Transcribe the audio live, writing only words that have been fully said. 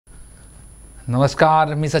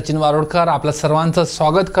नमस्कार, मी सचिन वारुळकर आपल्या सर्वांचं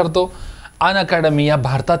स्वागत करतो अनअकॅडमी या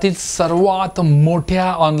भारतातील सर्वात मोठ्या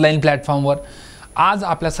ऑनलाईन प्लॅटफॉर्मवर। आज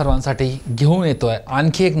आपल्या सर्वांसाठी घेऊन येतोय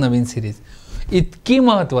आणखी एक नवीन सिरीज, इतकी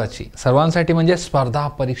महत्त्वाची सर्वांसाठी, म्हणजे स्पर्धा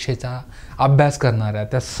परीक्षेचा अभ्यास करणाऱ्या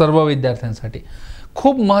त्या सर्व विद्यार्थ्यांसाठी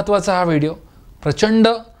खूप महत्त्वाचा हा व्हिडिओ। प्रचंड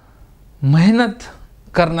मेहनत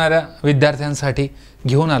करणाऱ्या विद्यार्थ्यांसाठी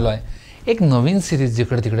घेऊन आलो आहे एक नवीन सिरीज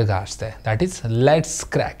जिकडे तिकडे गाजते आहे, that is let's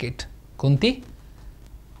crack it. कोणती?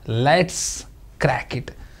 Let's crack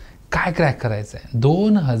it. काय क्रॅक करायचं आहे?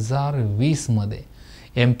 2020 मध्ये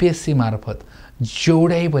MPSC मार्फत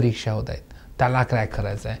जेवढ्याही परीक्षा होत आहेत त्याला क्रॅक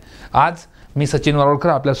करायचं आहे। आज मी सचिन वारुळकर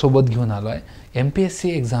आपल्यासोबत घेऊन आलो आहे MPSC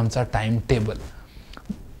एक्झामचा टाइम टेबल।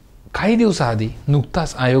 काही दिवसाआधी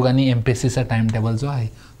नुकताच आयोगाने MPSCचा टाइम टेबल जो आहे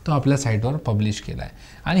तो आपल्या साईटवर पब्लिश केला आहे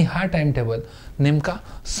आणि हा टाइम टेबल नेमका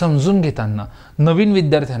समजून घेताना नवीन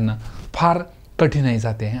विद्यार्थ्यांना फार कठीणाई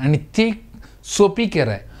जाते आणि ती सोपी केर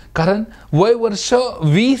आहे, कारण वय वर्ष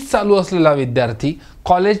 20 चालू असलेला विद्यार्थी,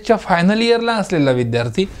 कॉलेजच्या फायनल इयरला असलेला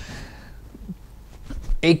विद्यार्थी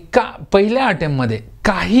एका पहिल्या अटेम्प्टमध्ये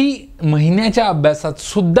काही महिन्याच्या अभ्यासात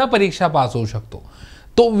सुद्धा परीक्षा पास होऊ शकतो।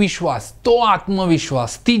 तो विश्वास, तो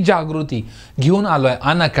आत्मविश्वास, ती जागृती घेऊन आलोय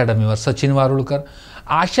अनअकॅडमीवर सचिन वारुळकर।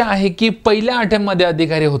 आशा आहे की पहिल्या अटेम्प्टमध्ये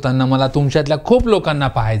अधिकारी होताना मला तुमच्यातल्या खूप लोकांना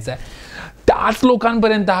पाहायचं आहे, त्याच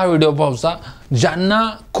लोकांपर्यंत हा व्हिडिओ पोहोचा ज्यांना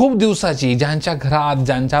खूप दिवसाची, ज्यांच्या घरात,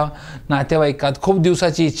 ज्यांच्या नातेवाईकात खूप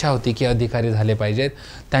दिवसाची इच्छा होती की अधिकारी झाले पाहिजेत,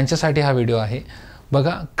 त्यांच्यासाठी हा व्हिडिओ आहे।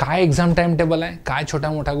 बघा काय एक्झाम टाइम टेबल आहे, काय छोट्या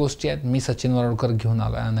मोठ्या गोष्टी आहेत, मी सचिन वारुळकर घेऊन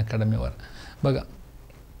आलो आहे अनअकॅडमीवर। बघा,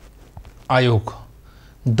 आयोग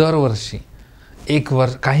दरवर्षी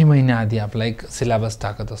काही महिन्याआधी आपला एक सिलेबस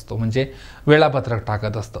टाकत असतो, म्हणजे वेळापत्रक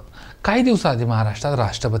टाकत असतं। काही दिवसाआधी महाराष्ट्रात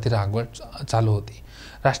राष्ट्रपती राजवट चालू होती।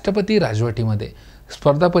 राष्ट्रपती राजवटीमध्ये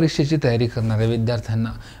स्पर्धा परीक्षेची तयारी करणाऱ्या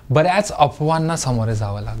विद्यार्थ्यांना बऱ्याच अफवांना सामोरे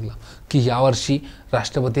जावं लागलं की यावर्षी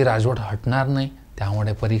राष्ट्रपती राजवट हटणार नाही,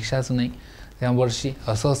 त्यामुळे परीक्षाच नाही, यावर्षी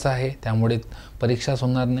असं आहे त्यामुळे परीक्षाच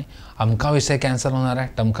होणार नाही, अमका विषय कॅन्सल होणार आहे,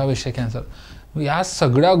 टमका विषय कॅन्सल। या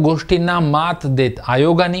सगळ्या गोष्टींना मात देत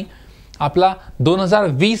आयोगाने आपला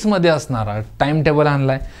 2020 मध्ये असणारा टाइम टेबल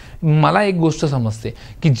आणलाय। मला एक गोष्ट समजते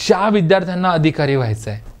की ज्या विद्यार्थ्यांना अधिकारी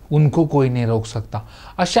व्हायचं आहे उनको कोई नहीं रोक सकता,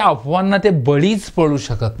 अशा अफवांना ते बळीच पडू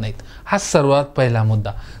शकत नाहीत। हा सर्वात पहिला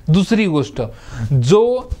मुद्दा। दुसरी गोष्ट,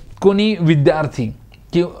 जो कोणी विद्यार्थी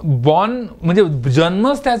की बॉर्न म्हणजे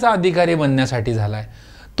जन्मच त्याचा अधिकारी बनण्यासाठी झालाय,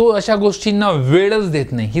 तो अशा गोष्टींना वेळच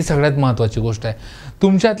देत नाही, ही सगळ्यात महत्त्वाची गोष्ट आहे।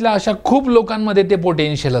 तुमच्यातल्या अशा खूप लोकांमध्ये ते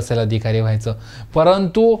पोटेन्शियल असेल अधिकारी व्हायचं,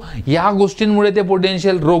 परंतु या गोष्टींमुळे ते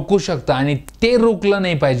पोटेन्शियल रोखू शकतं आणि ते रोखलं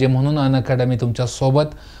नाही पाहिजे, म्हणून अनअकॅडमी तुमच्या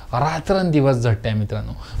सोबत रात्रंदिवस झटते आहे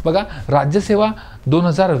मित्रांनो। बघा, राज्यसेवा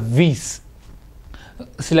 2020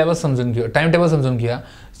 सिलेबस समजून घेऊया, टाइम टेबल समजून घेऊया।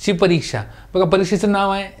 ची परीक्षा बघा, परीक्षेचं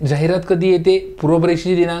नाव आहे, जाहिरात कधी येते,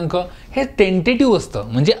 पूर्वपरीक्षेचे दिनांक, हे टेंटेटिव्ह असतं,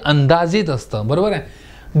 म्हणजे अंदाजित असतं, बरोबर आहे।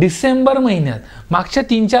 डिसेंबर महिन्यात, मागच्या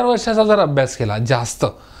 3-4 वर्षाचा जर अभ्यास केला जास्त,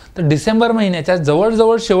 तर डिसेंबर महिन्याच्या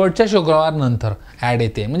जवळजवळ शेवटच्या शुक्रवार नंतर ॲड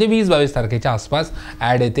येते, म्हणजे 20-22 तारखेच्या आसपास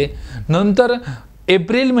ॲड येते। नंतर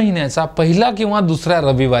एप्रिल महिन्याचा पहिला किंवा दुसऱ्या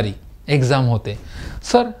रविवारी एक्झाम होते।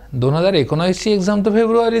 सर 2019ची एक्झाम तर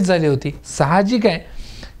फेब्रुवारीत झाली होती। साहजिक आहे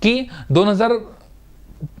की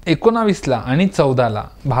 2019ला आणि 14ला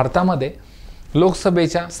भारतामध्ये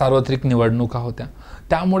लोकसभेच्या सार्वत्रिक निवडणुका होत्या,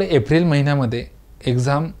 त्यामुळे एप्रिल महिन्यामध्ये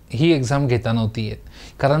ही एक्झाम घेता नव्हती येत,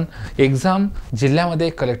 कारण एक्झाम जिल्ह्यामध्ये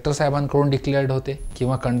कलेक्टर साहेबांकडून डिक्लेअर्ड होते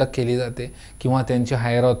किंवा कंडक्ट केली जाते किंवा त्यांची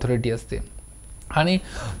हायर ऑथॉरिटी असते, आणि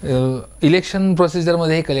इलेक्शन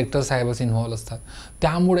प्रोसिजरमध्ये हे कलेक्टर साहेबच इन्व्हॉल्व असतात।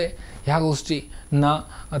 त्यामुळे ह्या गोष्टींना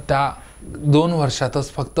त्या 2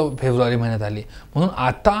 वर्षातच फक्त फेब्रुवारी महिन्यात आली, म्हणून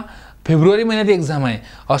आता फेब्रुवारी महिन्यात एक्झाम आहे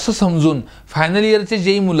असं समजून फायनल इयरचे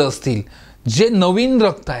जेही मुलं असतील, जे नवीन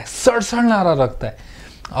रक्त आहे, सडसडणारा रक्त आहे,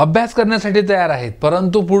 अभ्यास करण्यासाठी तयार आहेत,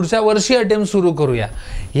 परंतु पुढच्या वर्षी अटेम्प्ट सुरू करूया,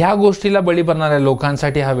 ह्या गोष्टीला बळी पडणाऱ्या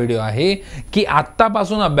लोकांसाठी हा व्हिडिओ आहे की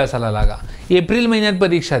आत्तापासून अभ्यासाला लागा। एप्रिल महिन्यात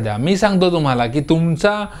परीक्षा द्या। मी सांगतो तुम्हाला की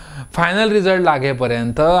तुमचा फायनल रिझल्ट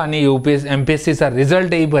लागेपर्यंत आणि MPSCचा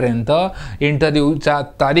रिझल्ट येईपर्यंत, इंटरव्ह्यूचा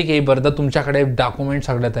तारीख येईपर्यंत तुमच्याकडे डॉक्युमेंट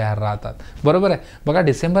सगळे तयार राहतात, बरोबर आहे। बघा,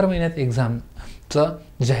 डिसेंबर महिन्यात एक्झामचं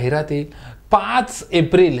जाहिरात येईल 5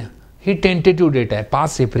 एप्रिल, ही टेंटेटिव्ह डेट आहे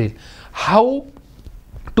 5 April. How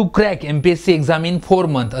to crack MPSC exam in 4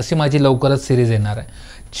 month अशी माझी लवकरच सिरीज येणार आहे।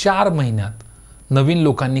 4 महिन्यात नवीन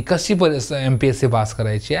लोकांनी कशी MPSC पास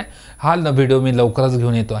करायची आहे, हा व्हिडिओ मी लवकरच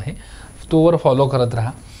घेऊन येतो आहे, तोवर फॉलो करत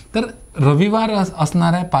राहा। तर रविवार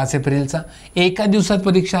असणार आहे 5 एप्रिलचा, एका दिवसात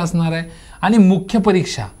परीक्षा असणार आहे आणि मुख्य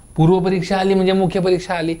परीक्षा, पूर्वपरीक्षा आली म्हणजे मुख्य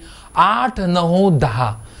परीक्षा आली 8, 9,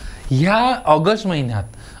 10 ह्या ऑगस्ट महिन्यात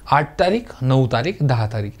 8 तारीख, 9 तारीख, 10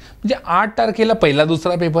 तारीख. म्हणजे 8 तारखेला पहिला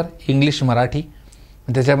दुसरा पेपर इंग्लिश मराठी,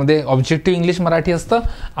 त्याच्यामध्ये ऑब्जेक्टिव्ह इंग्लिश मराठी असतं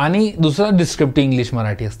आणि दुसरा डिस्क्रिप्टिव्ह इंग्लिश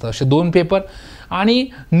मराठी असतं, असे 2 पेपर. आणि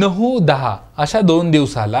 9, 10 अशा 2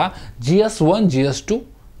 दिवसाला GS1, GS2,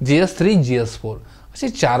 GS3, GS4 असे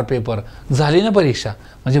 4 पेपर. झाली ना परीक्षा.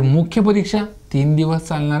 म्हणजे मुख्य परीक्षा 3 दिवस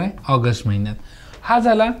चालणार आहे ऑगस्ट महिन्यात. हा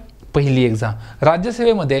झाला पहिली exam.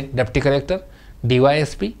 राज्यसेवेमध्ये deputy collector,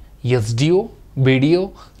 DYSP, SDO, BDO,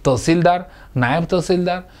 तहसीलदार, नायब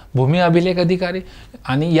तहसीलदार, भूमी अभिलेख अधिकारी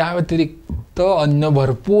आणि या व्यतिरिक्त अन्य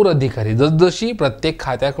भरपूर अधिकारी. जसजशी प्रत्येक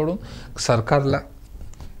खात्याकडून सरकारला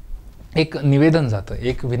एक निवेदन जातं,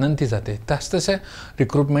 एक विनंती जाते, तसतसे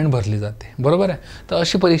रिक्रुटमेंट भरली जाते. बरोबर आहे. तर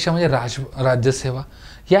अशी परीक्षा म्हणजे राज्यसेवा.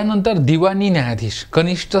 यानंतर दिवाणी न्यायाधीश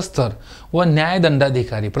कनिष्ठ स्तर व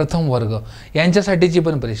न्यायदंडाधिकारी प्रथम वर्ग यांच्यासाठीची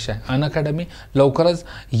पण परीक्षा आहे. अनअकॅडमी लवकरच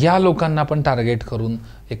या लोकांना पण टार्गेट करून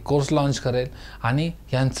एक कोर्स लॉन्च करेल आणि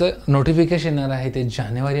यांचं नोटिफिकेशन येणार आहे ते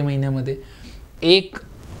जानेवारी महिन्यामध्ये. 1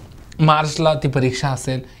 मार्चला ती परीक्षा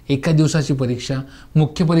असेल, एका दिवसाची परीक्षा.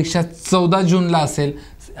 मुख्य परीक्षा 14 जूनला असेल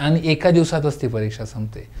आणि एका दिवसातच ती परीक्षा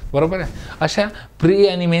संपते. बरोबर आहे. अशा प्री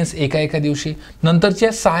आणि मेन्स एका दिवशी.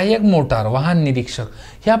 नंतरच्या सहाय्यक मोटार वाहन निरीक्षक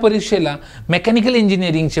ह्या परीक्षेला मेकॅनिकल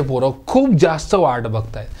इंजिनिअरिंगचे पोरं खूप जास्त वाट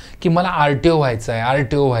बघतायत की मला RTO व्हायचं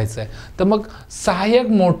आहे. तर मग सहाय्यक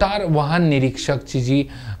मोटार वाहन निरीक्षकची जी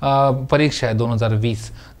परीक्षा आहे 2020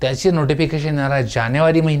 त्याची नोटिफिकेशन येणार आहे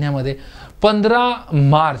जानेवारी महिन्यामध्ये. 15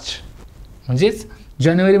 मार्च म्हणजेच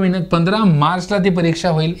जानेवारी महिन्यात 15 मार्चला ती परीक्षा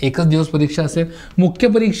होईल. एकच दिवस परीक्षा असेल. मुख्य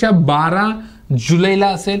परीक्षा 12 जुलैला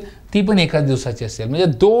असेल, ती पण एकाच दिवसाची असेल. म्हणजे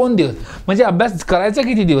 2 दिवस. म्हणजे अभ्यास करायचा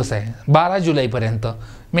किती दिवस आहे? 12 जुलैपर्यंत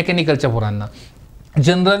मेकॅनिकलच्या पोरांना.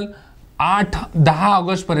 जनरल 8-10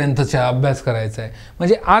 ऑगस्टपर्यंतचा अभ्यास करायचा आहे.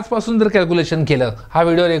 म्हणजे आजपासून जर कॅल्क्युलेशन केलं, हा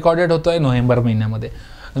व्हिडिओ रेकॉर्डेड होतो आहे नोव्हेंबर महिन्यामध्ये,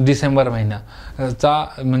 डिसेंबर महिन्याचा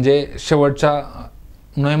म्हणजे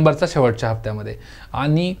नोव्हेंबरचा शेवटच्या हप्त्यामध्ये.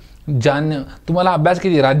 आणि तुम्हाला अभ्यास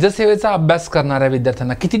किती, राज्यसेवेचा अभ्यास करणाऱ्या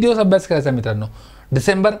विद्यार्थ्यांना किती दिवस अभ्यास करायचा मित्रांनो?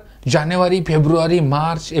 डिसेंबर, जानेवारी, फेब्रुवारी,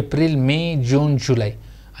 मार्च, एप्रिल, मे, जून, जुलै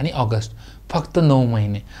आणि ऑगस्ट. फक्त 9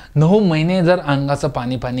 महिने. 9 महिने जर अंगाचं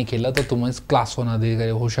पाणी केलं तर तुम्ही क्लास 1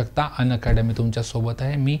 अधिकारी होऊ शकता. अनअकॅडमी तुमच्यासोबत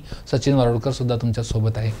आहे. मी सचिन वारुळकर सुद्धा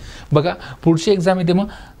तुमच्यासोबत आहे. बघा पुढची एक्झाम येते मग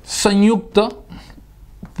संयुक्त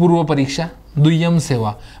पूर्व परीक्षा दुय्यम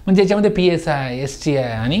सेवा. म्हणजे याच्यामध्ये PSI, STI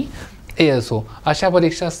आणि ASO अशा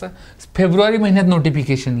परीक्षा असतात. फेब्रुवारी महिन्यात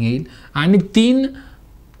नोटिफिकेशन येईल आणि 3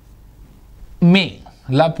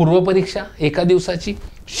 मेला पूर्व परीक्षा एका दिवसाची.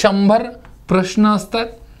 100 प्रश्न असतात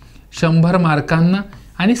 100 मार्कांना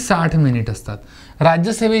आणि 60 मिनिट असतात.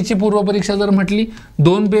 राज्यसेवेची पूर्व परीक्षा जर म्हटली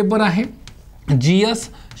 2 पेपर आहे. GS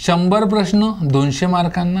 100 प्रश्न 200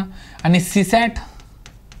 मार्कांना आणि CSAT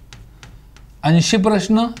 80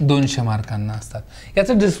 प्रश्न 200 मार्कांना असतात.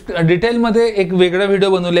 याचं डिटेलमध्ये एक वेगळा व्हिडिओ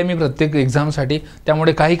बनवला आहे मी प्रत्येक एक्झामसाठी,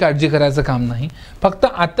 त्यामुळे काही काळजी करायचं काम नाही. फक्त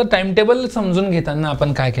आत्ता टाईमटेबल समजून घेताना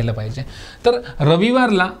आपण काय केलं पाहिजे. तर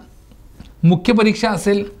रविवारला मुख्य परीक्षा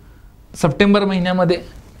असेल सप्टेंबर महिन्यामध्ये.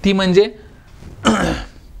 ती म्हणजे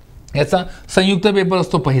याचा संयुक्त पेपर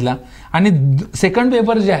असतो पहिला आणि सेकंड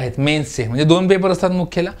पेपर जे आहेत मेन्सचे, म्हणजे 2 पेपर असतात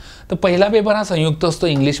मुख्यला. तर पहिला पेपर हा संयुक्त असतो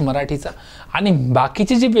इंग्लिश मराठीचा आणि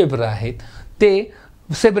बाकीचे जे पेपर आहेत ते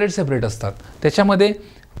सेपरेट असतात. त्याच्यामध्ये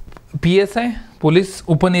PSI पोलीस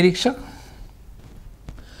उपनिरीक्षक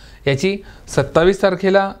याची 27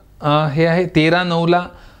 तारखेला हे आहे. 13/9ला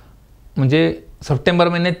म्हणजे सप्टेंबर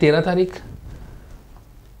महिन्यात 13 तारीख.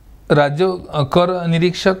 राज्य कर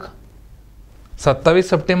निरीक्षक 27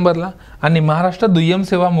 सप्टेंबरला आणि महाराष्ट्र दुय्यम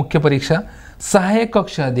सेवा मुख्य परीक्षा सहाय्यक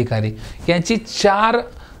कक्ष अधिकारी यांची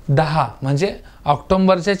 4/10 म्हणजे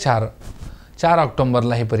ऑक्टोबरच्या 4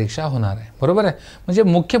 ऑक्टोबरला ही परीक्षा होणार आहे. बरोबर आहे. म्हणजे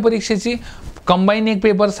मुख्य परीक्षेची कंबाईन एक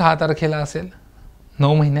पेपर 6 तारखेला असेल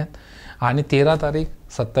 9 महिन्यात आणि 13 तारीख,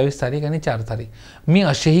 27 तारीख आणि 4 तारीख. मी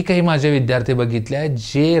असेही काही माझे विद्यार्थी बघितले आहेत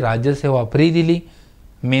जे राज्यसेवा प्री दिली,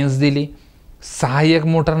 मेन्स दिली, सहाय्यक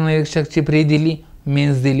मोटार निरीक्षकची प्री दिली,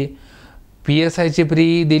 मेन्स दिली, PSIची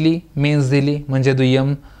प्री दिली, मेन्स दिली, म्हणजे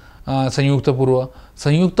दुय्यम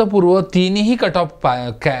संयुक्त पूर्व तिन्ही कट ऑफ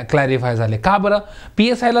क्लॅरिफाय झाले. का बरं?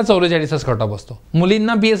 PSIला 44च कट ऑफ असतो,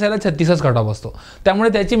 मुलींना PSIला 36च कट ऑफ असतो. त्यामुळे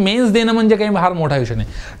त्याची मेन्स देणं म्हणजे काही फार मोठा विषय नाही.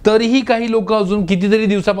 तरीही काही लोक अजून कितीतरी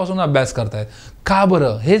दिवसापासून अभ्यास करतायत. का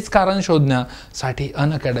बरं? हेच कारण शोधण्यासाठी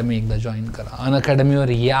अनअकॅडमी एकदा जॉईन करा. अनअकॅडमीवर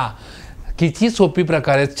या. किती सोपी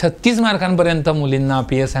प्रकारे 36 मार्कांपर्यंत मुलींना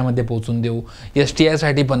PSIमध्ये पोहोचून देऊ,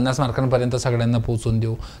 STIसाठी 50 मार्कांपर्यंत सगळ्यांना पोहोचून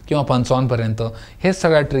देऊ किंवा 55पर्यंत. हेच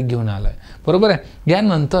सगळ्या ट्रिक घेऊन आलो आहे. बरोबर आहे.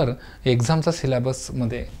 यानंतर एक्झामचा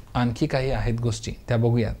सिलेबसमध्ये आणखी काही आहेत गोष्टी, त्या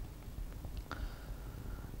बघूयात.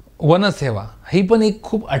 वनसेवा ही पण एक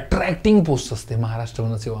खूप अट्रॅक्टिंग पोस्ट असते महाराष्ट्र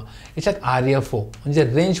वनसेवा. याच्यात RFO म्हणजे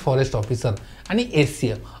रेंज फॉरेस्ट ऑफिसर आणि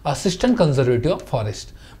ACF assistant conservative of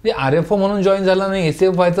forest. म्हणजे RFO म्हणून जॉईन झाला नाही,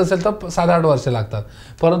 ACF व्हायचं असेल तर 7-8 वर्ष लागतात.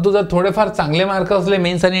 परंतु जर थोडेफार चांगले मार्क असले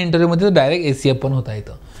मेन्स आणि इंटरव्ह्यूमध्ये तर डायरेक्ट ACF पण होता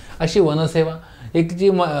येतं. अशी वनसेवा एक जी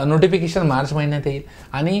नोटिफिकेशन मार्च महिन्यात येईल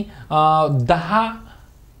आणि 10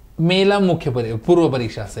 मेला पूर्व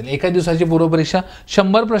परीक्षा असेल. एका दिवसाची पूर्व परीक्षा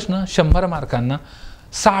 100 प्रश्न 100 मार्कांना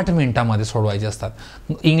 60 मिनिटांमध्ये सोडवायचे असतात.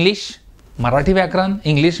 इंग्लिश, मराठी व्याकरण,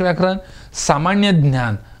 इंग्लिश व्याकरण, सामान्य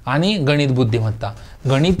ज्ञान आणि गणित बुद्धिमत्ता.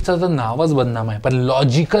 गणितचं तर नावच बदनाम आहे, पण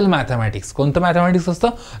लॉजिकल मॅथमॅटिक्स. कोणतं मॅथमॅटिक्स असतं?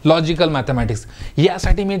 Logical mathematics.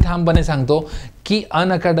 यासाठी मी ठामपणे सांगतो की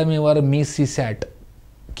अनअकॅडमीवर मी CSAT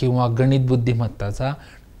किंवा गणित बुद्धिमत्ताचा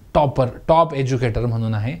टॉप एज्युकेटर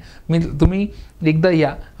म्हणून आहे. तुम्ही एकदा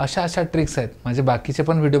या. अशा ट्रिक्स आहेत माझे बाकीचे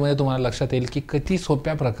पण व्हिडिओमध्ये तुम्हाला लक्षात येईल की किती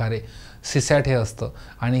सोप्या प्रकारे CSAT हे असतं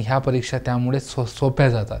आणि ह्या परीक्षा त्यामुळे सोप्या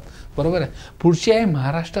जातात. बरोबर आहे. पुढची आहे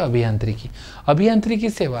महाराष्ट्र अभियांत्रिकी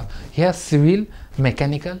सेवा. ह्या सिव्हिल,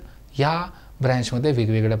 मेकॅनिकल या ब्रँचमध्ये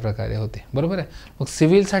वेगवेगळ्या प्रकारे होते. बरोबर आहे. मग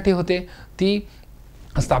सिव्हिलसाठी होते ती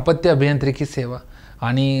स्थापत्य अभियांत्रिकी सेवा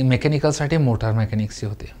आणि मेकॅनिकलसाठी मोटार मेकॅनिक्सची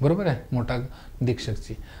होते. बरोबर आहे, मोटार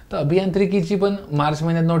दीक्षकची. तर अभियांत्रिकीची पण मार्च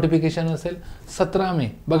महिन्यात नोटिफिकेशन असेल 17 मे.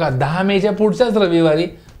 बघा 10 मेच्या पुढच्याच रविवारी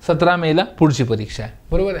 17 मेला पुढची परीक्षा आहे.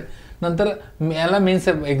 बरोबर आहे. नंतर याला मेन्स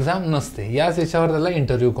एक्झाम नसते, याच याच्यावर त्याला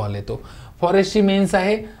इंटरव्ह्यू कॉल येतो. फॉरेस्टची मेन्स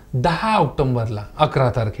आहे 10 ऑक्टोबरला, 11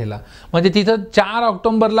 तारखेला. म्हणजे तिथं 4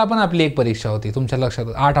 ऑक्टोबरला पण आपली एक परीक्षा होती तुमच्या लक्षात,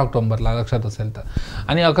 8 ऑक्टोबरला लक्षात असेल तर.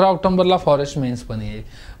 आणि 11 ऑक्टोबरला फॉरेस्ट मेन्स पण येईल.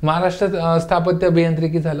 महाराष्ट्रात स्थापत्य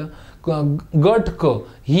अभियांत्रिकी झालं. गट क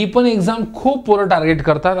ही पण एक्झाम खूप पोरं टार्गेट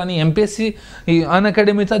करतात आणि MPSC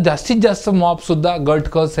अनअकॅडमीचा जास्तीत जास्त मॉपसुद्धा गट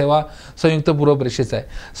क सेवा संयुक्त पूर्व परीक्षेचा आहे.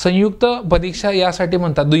 संयुक्त परीक्षा यासाठी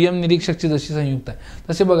म्हणतात, दुय्यम निरीक्षकची जशी संयुक्त आहे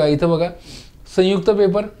तसे बघा इथं बघा संयुक्त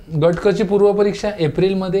पेपर गट क ची पूर्व परीक्षा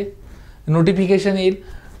एप्रिलमध्ये नोटिफिकेशन येईल.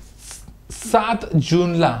 7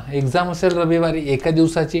 जूनला एक्झाम असेल रविवारी, एका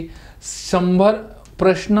दिवसाची. 100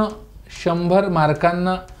 प्रश्न 100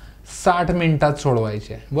 मार्कांना 60 मिनिटात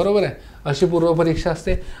सोडवायचे आहे. बरोबर आहे. अशी पूर्व परीक्षा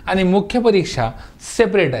असते आणि मुख्य परीक्षा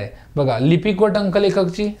सेपरेट आहे. बघा लिपिक व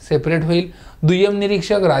टंकलेखकची सेपरेट होईल. दुय्यम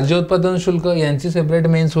निरीक्षक, राज्य उत्पादन शुल्क यांची सेपरेट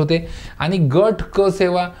मेन्स होते आणि गट क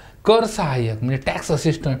सेवा कर सहाय्यक म्हणजे टॅक्स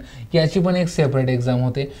असिस्टंट याची पण एक सेपरेट एक्झाम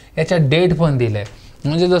होते. याच्या डेट पण दिलं आहे.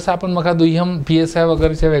 म्हणजे जसं आपण बघा दुय्यम PSI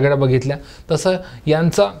वगैरेच्या वेगळ्या बघितल्या तसं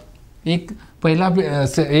यांचा एक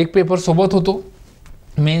पेपर सोबत होतो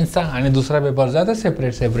मेन्सचा आणि दुसरा पेपर जाता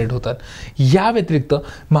सेपरेट होतात. या व्यतिरिक्त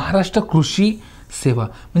महाराष्ट्र कृषी सेवा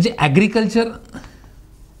म्हणजे ॲग्रिकल्चरला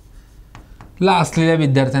असलेल्या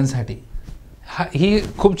विद्यार्थ्यांसाठी ही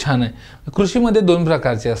खूप छान आहे. कृषीमध्ये 2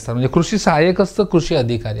 प्रकारचे असतात, म्हणजे कृषी सहाय्यक असतं, कृषी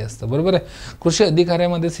अधिकारी असतं. बरोबर आहे. कृषी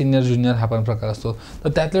अधिकाऱ्यामध्ये सिनियर ज्युनियर हा पण प्रकार असतो. तर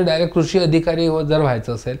त्यातले डायरेक्ट कृषी अधिकारी जर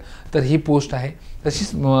व्हायचं असेल तर ही पोस्ट आहे.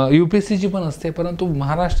 तशीच UPSCची पण असते, परंतु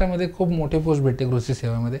महाराष्ट्रामध्ये खूप मोठी पोस्ट भेटते कृषी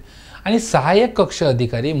सेवेमध्ये. आणि सहाय्यक कक्ष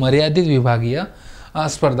अधिकारी मर्यादित विभागीय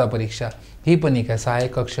स्पर्धा परीक्षा ही पण एक आहे.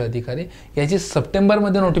 सहाय्यक कक्ष अधिकारी याची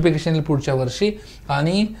सप्टेंबरमध्ये नोटिफिकेशन येईल पुढच्या वर्षी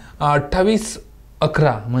आणि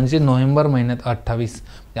 28/11 म्हणजे नोव्हेंबर महिन्यात 28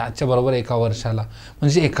 आजच्या बरोबर एका वर्षाला.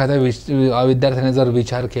 म्हणजे एखाद्या विद्यार्थ्याने जर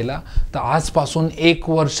विचार केला तर आजपासून 1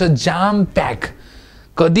 वर्ष जाम पॅक.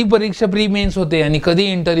 कधी परीक्षा प्री मेन्स होते आणि कधी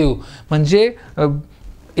इंटरव्ह्यू. म्हणजे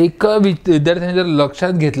एक विद्यार्थ्याने जर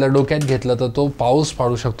लक्षात घेतलं, डोक्यात घेतलं तर तो पाऊस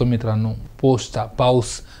पाडू शकतो मित्रांनो, पोस्टचा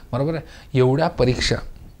पाऊस. बरोबर आहे. एवढ्या परीक्षा.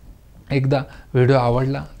 एकदा व्हिडिओ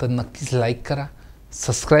आवडला तर नक्कीच लाईक करा,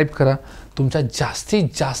 सबस्क्राईब करा, तुमच्या जास्तीत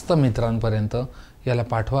जास्त मित्रांपर्यंत याला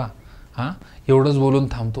पाठवा. एवढंच बोलून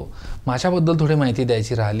थांबतो. माझ्याबद्दल थोडी माहिती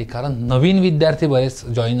द्यायची राहिली कारण नवीन विद्यार्थी बरेच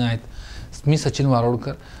जॉईन आहेत. मी सचिन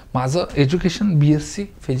वारोळकर. माझं एज्युकेशन BSc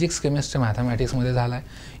फिजिक्स केमिस्ट्री मॅथमॅटिक्समध्ये झालं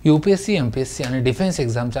आहे. UPSC MPSC आणि डिफेन्स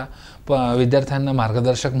एक्झामच्या विद्यार्थ्यांना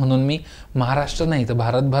मार्गदर्शक म्हणून मी महाराष्ट्र नाही तर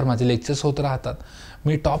भारतभर माझे लेक्चर्स होत राहतात.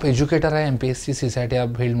 मी टॉप एज्युकेटर आहे MPSC CSAT या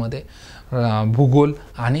फील्डमध्ये. भूगोल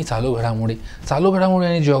आणि चालू घडामोडी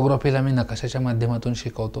आणि जिओग्राफीला मी नकाशाच्या माध्यमातून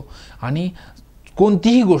शिकवतो आणि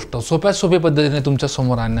कोणतीही गोष्ट सोप्या पद्धतीने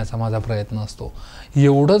तुमच्यासमोर आणण्याचा माझा प्रयत्न असतो.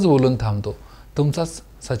 एवढंच बोलून थांबतो. तुमचाच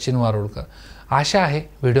सचिन वारोळकर. आशा आहे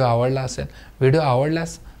व्हिडिओ आवडला असेल. व्हिडिओ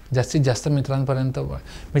आवडल्यास जास्तीत जास्त मित्रांपर्यंत.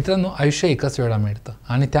 मित्रांनो, आयुष्य एकच वेळा मिळतं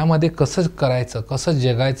आणि त्यामध्ये कसं करायचं, कसं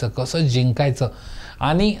जगायचं, कसं जिंकायचं.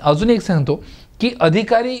 आणि अजून एक सांगतो की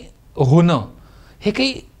अधिकारी होणं हे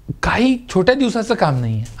काही छोट्या दिवसाचं काम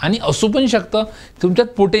नाही आहे आणि असू पण शकतं. तुमच्यात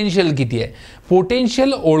पोटेन्शियल किती आहे,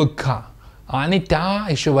 पोटेन्शियल ओळखा आणि त्या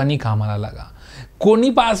हिशोबाने कामाला लागा. कोणी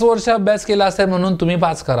 5 वर्ष अभ्यास केला असेल म्हणून तुम्ही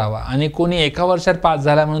पास करावा आणि कोणी 1 वर्षात पास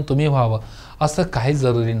झाला म्हणून तुम्ही व्हावं असं काही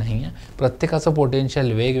जरुरी नाही आहे. प्रत्येकाचं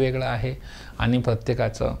पोटेन्शियल वेगवेगळं आहे आणि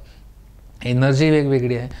प्रत्येकाचं एनर्जी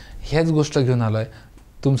वेगवेगळी आहे. ह्याच गोष्ट घेऊन आलो आहे.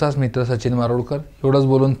 तुमचाच मित्र सचिन वारुळकर. एवढंच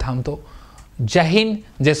बोलून थांबतो. जय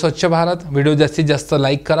हिंद, जय स्वच्छ भारत. व्हिडिओ जास्तीत जास्त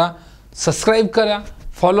लाईक करा, सबस्क्राईब करा,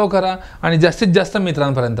 फॉलो करा आणि जास्तीत जास्त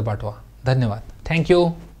मित्रांपर्यंत पाठवा. धन्यवाद. थँक्यू.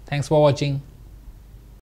 Thanks for watching.